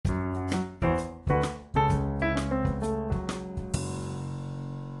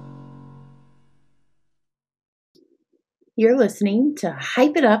You're listening to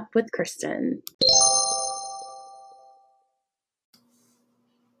Hype It Up with Kristen.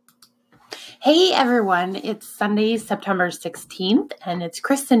 Hey everyone, it's Sunday, September 16th, and it's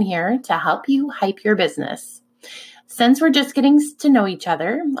Kristen here to help you hype your business. Since we're just getting to know each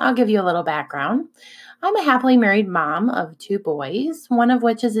other, I'll give you a little background. I'm a happily married mom of 2 boys, one of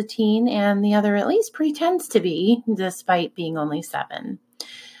which is a teen and the other at least pretends to be, despite being only 7.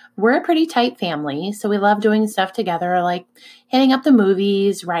 We're a pretty tight family, so we love doing stuff together like hitting up the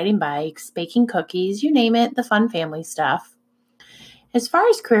movies, riding bikes, baking cookies, you name it, the fun family stuff. As far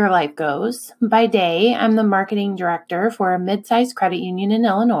as career life goes, by day, I'm the marketing director for a mid-sized credit union in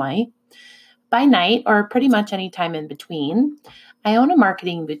Illinois. By night, or pretty much any time in between, I own a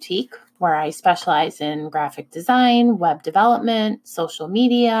marketing boutique where I specialize in graphic design, web development, social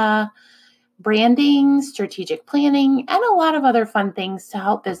media, branding, strategic planning, and a lot of other fun things to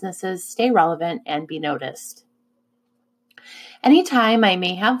help businesses stay relevant and be noticed. Anytime I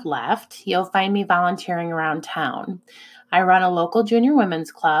may have left, you'll find me volunteering around town. I run a local junior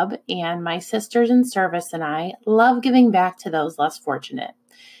women's club, and my sisters in service and I love giving back to those less fortunate.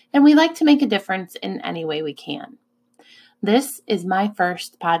 And we like to make a difference in any way we can. This is my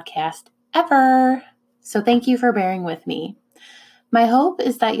first podcast ever, so thank you for bearing with me. My hope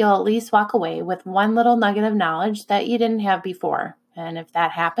is that you'll at least walk away with one little nugget of knowledge that you didn't have before. And if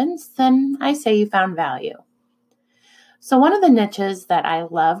that happens, then I say you found value. So one of the niches that I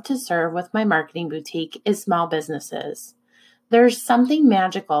love to serve with my marketing boutique is small businesses. There's something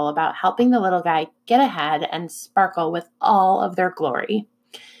magical about helping the little guy get ahead and sparkle with all of their glory.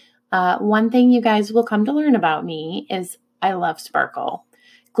 One thing you guys will come to learn about me is I love sparkle.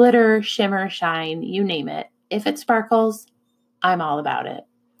 Glitter, shimmer, shine, you name it. If it sparkles, I'm all about it.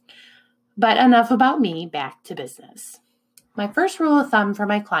 But enough about me, back to business. My first rule of thumb for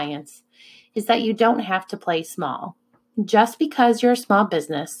my clients is that you don't have to play small. Just because you're a small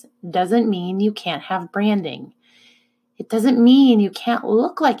business doesn't mean you can't have branding. It doesn't mean you can't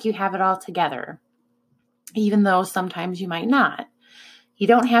look like you have it all together, even though sometimes you might not. You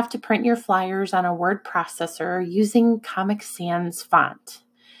don't have to print your flyers on a word processor using Comic Sans font.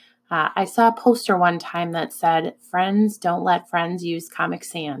 I saw a poster one time that said, "Friends don't let friends use Comic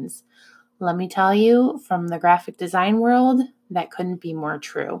Sans." Let me tell you, from the graphic design world, that couldn't be more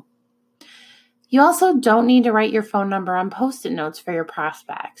true. You also don't need to write your phone number on Post-it notes for your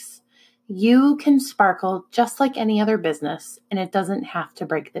prospects. You can sparkle just like any other business, and it doesn't have to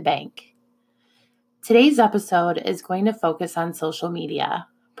break the bank. Today's episode is going to focus on social media,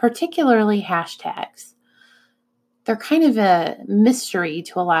 particularly hashtags. They're kind of a mystery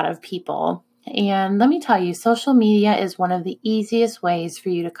to a lot of people. And let me tell you, social media is one of the easiest ways for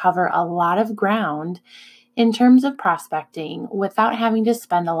you to cover a lot of ground in terms of prospecting without having to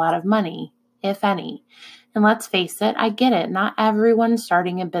spend a lot of money, if any. And let's face it, I get it. Not everyone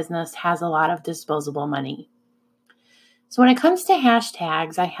starting a business has a lot of disposable money. So when it comes to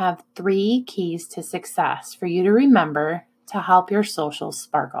hashtags, I have 3 keys to success for you to remember to help your socials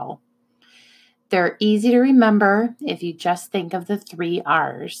sparkle. They're easy to remember if you just think of the 3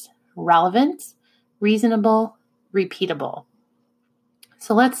 R's: relevant, reasonable, repeatable.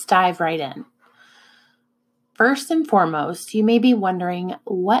 So let's dive right in. First and foremost, you may be wondering,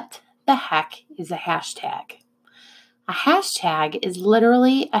 what the heck is a hashtag? A hashtag is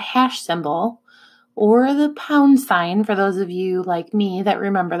literally a hash symbol, or the pound sign for those of you like me that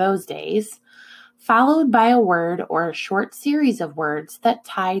remember those days, followed by a word or a short series of words that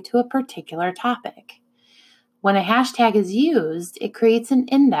tie to a particular topic. When a hashtag is used, it creates an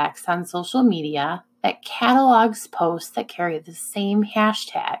index on social media that catalogs posts that carry the same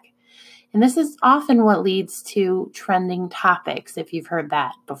hashtag. And this is often what leads to trending topics, if you've heard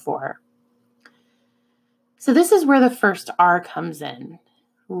that before. So this is where the first R comes in,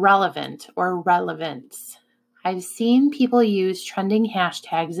 relevant or relevance. I've seen people use trending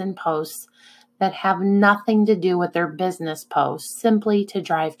hashtags in posts that have nothing to do with their business posts simply to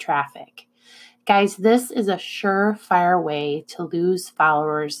drive traffic. Guys, this is a surefire way to lose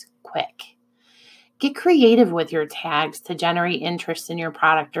followers quick. Get creative with your tags to generate interest in your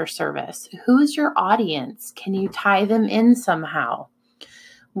product or service. Who's your audience? Can you tie them in somehow?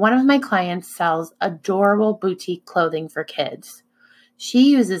 One of my clients sells adorable boutique clothing for kids.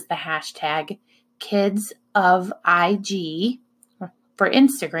 She uses the hashtag KidsOfIG for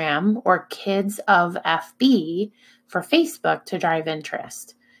Instagram or KidsOfFB for Facebook to drive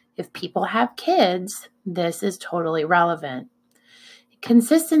interest. If people have kids, this is totally relevant.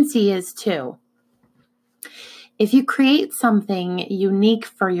 Consistency is too. If you create something unique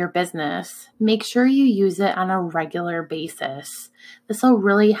for your business, make sure you use it on a regular basis. This will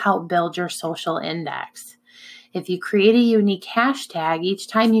really help build your social index. If you create a unique hashtag each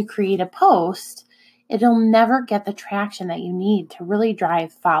time you create a post, it'll never get the traction that you need to really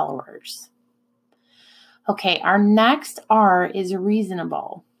drive followers. Okay, our next R is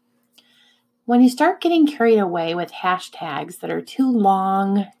reasonable. When you start getting carried away with hashtags that are too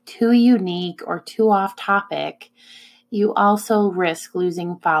long, too unique, or too off topic, you also risk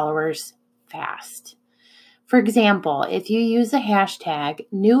losing followers fast. For example, if you use a hashtag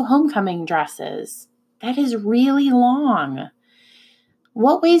new homecoming dresses, that is really long.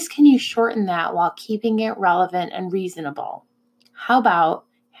 What ways can you shorten that while keeping it relevant and reasonable? How about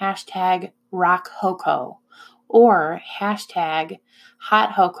hashtag rock HOCO or hashtag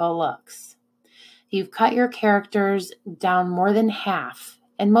hot HOCO looks? You've cut your characters down more than half,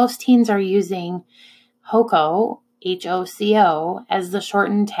 and most teens are using HOCO, HOCO, as the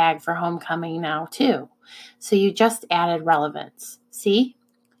shortened tag for homecoming now too. So you just added relevance. See,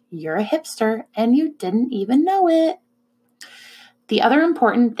 you're a hipster and you didn't even know it. The other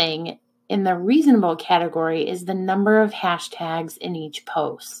important thing in the reasonable category is the number of hashtags in each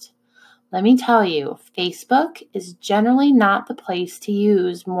post. Let me tell you, Facebook is generally not the place to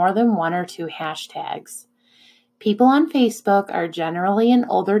use more than 1 or 2 hashtags. People on Facebook are generally an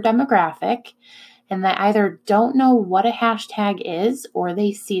older demographic, and they either don't know what a hashtag is or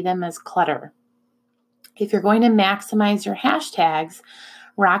they see them as clutter. If you're going to maximize your hashtags,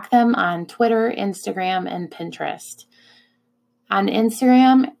 rock them on Twitter, Instagram, and Pinterest. On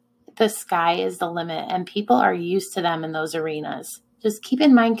Instagram, the sky is the limit, and people are used to them in those arenas. Just keep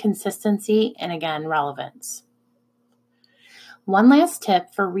in mind consistency and, again, relevance. One last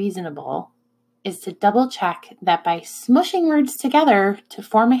tip for reasonable is to double check that by smushing words together to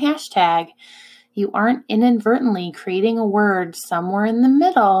form a hashtag, you aren't inadvertently creating a word somewhere in the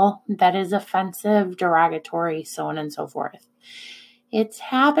middle that is offensive, derogatory, so on and so forth. It's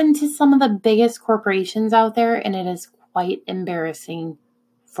happened to some of the biggest corporations out there, and it is quite embarrassing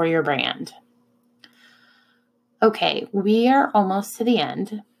for your brand. Okay, we are almost to the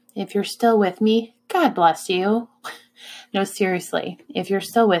end. If you're still with me, God bless you. No, seriously, if you're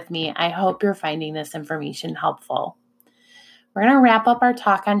still with me, I hope you're finding this information helpful. We're going to wrap up our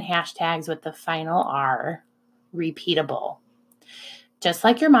talk on hashtags with the final R, repeatable. Just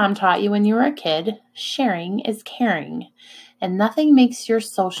like your mom taught you when you were a kid, sharing is caring, and nothing makes your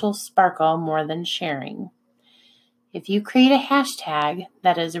social sparkle more than sharing. If you create a hashtag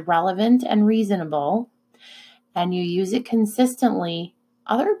that is relevant and reasonable, and you use it consistently,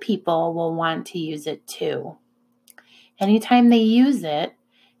 other people will want to use it too. Anytime they use it,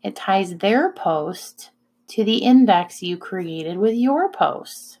 it ties their post to the index you created with your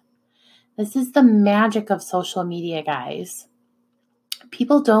post. This is the magic of social media, guys.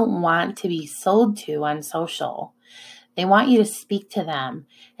 People don't want to be sold to on social. They want you to speak to them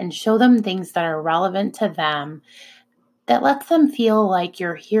and show them things that are relevant to them, that lets them feel like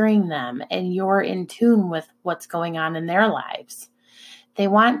you're hearing them and you're in tune with what's going on in their lives. They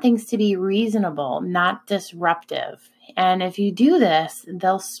want things to be reasonable, not disruptive. And if you do this,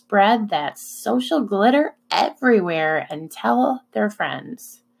 they'll spread that social glitter everywhere and tell their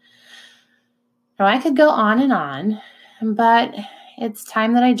friends. Now, I could go on, but it's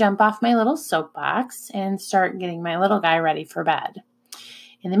time that I jump off my little soapbox and start getting my little guy ready for bed.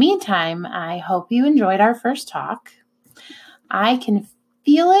 In the meantime, I hope you enjoyed our first talk. I can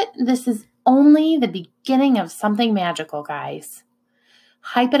feel it. This is only the beginning of something magical, guys.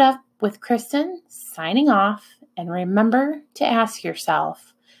 Hype it up with Kristen, signing off, and remember to ask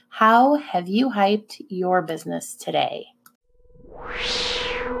yourself, how have you hyped your business today?